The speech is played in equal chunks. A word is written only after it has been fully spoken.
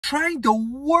Trying the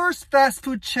worst fast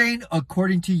food chain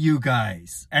according to you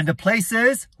guys. And the place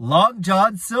is Long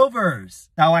John Silver's.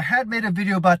 Now, I had made a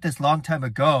video about this long time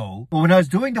ago, but when I was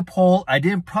doing the poll, I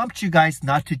didn't prompt you guys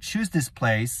not to choose this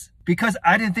place because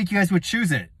I didn't think you guys would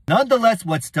choose it. Nonetheless,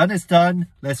 what's done is done.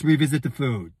 Let's revisit the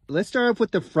food. Let's start off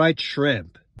with the fried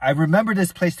shrimp. I remember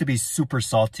this place to be super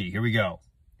salty. Here we go.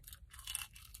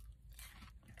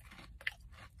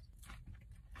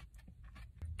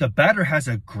 The batter has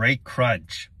a great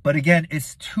crunch, but again,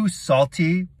 it's too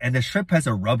salty and the shrimp has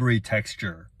a rubbery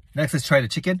texture. Next, let's try the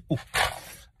chicken. Ooh.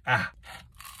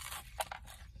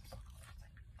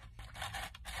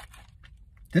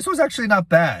 This was actually not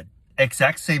bad.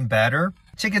 Exact same batter.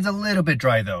 Chicken's a little bit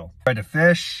dry though. Try the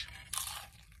fish.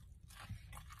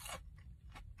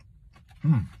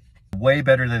 Way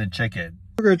better than the chicken.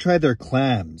 We're gonna try their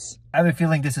clams. I have a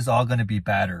feeling this is all gonna be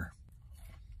batter.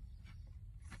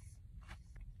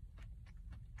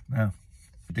 Yeah.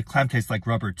 The clam tastes like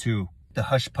rubber too. The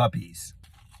hush puppies.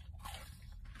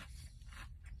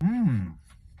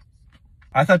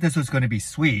 I thought this was going to be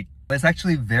sweet, but it's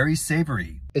actually very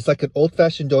savory. It's like an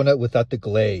old-fashioned donut without the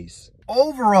glaze.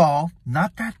 Overall,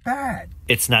 not that bad.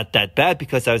 It's not that bad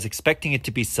because I was expecting it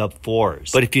to be sub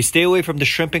 4s. But if you stay away from the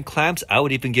shrimp and clams, I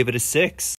would even give it a 6.